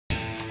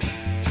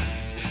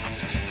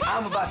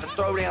I'm about to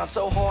throw down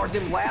so hard,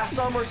 them last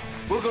summers,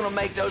 we're gonna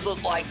make those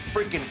look like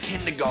freaking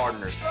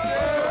kindergartners.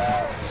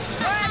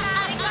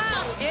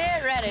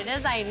 Get ready,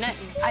 this ain't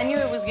nothing. I knew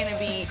it was gonna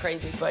be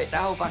crazy, but I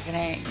hope I can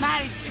hang.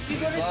 Maddie, if you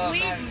go to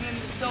sleep, I'm gonna be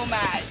so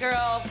mad.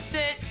 Girl,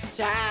 sit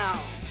down.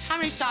 How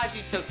many shots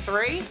you took?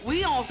 3?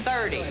 We on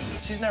 30.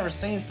 She's never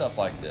seen stuff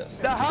like this.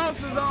 The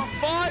house is on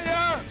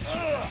fire!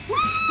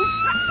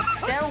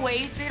 They're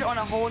wasted on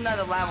a whole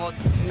nother level.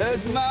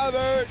 It's my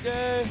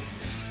birthday.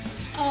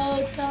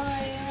 So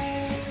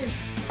tired.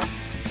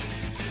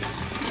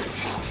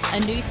 A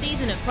new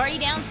season of Party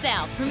Down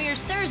South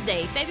premieres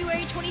Thursday,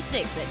 February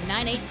 26th at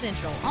 9/8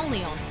 Central,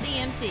 only on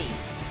CMT.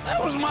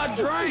 That was my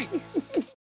drink.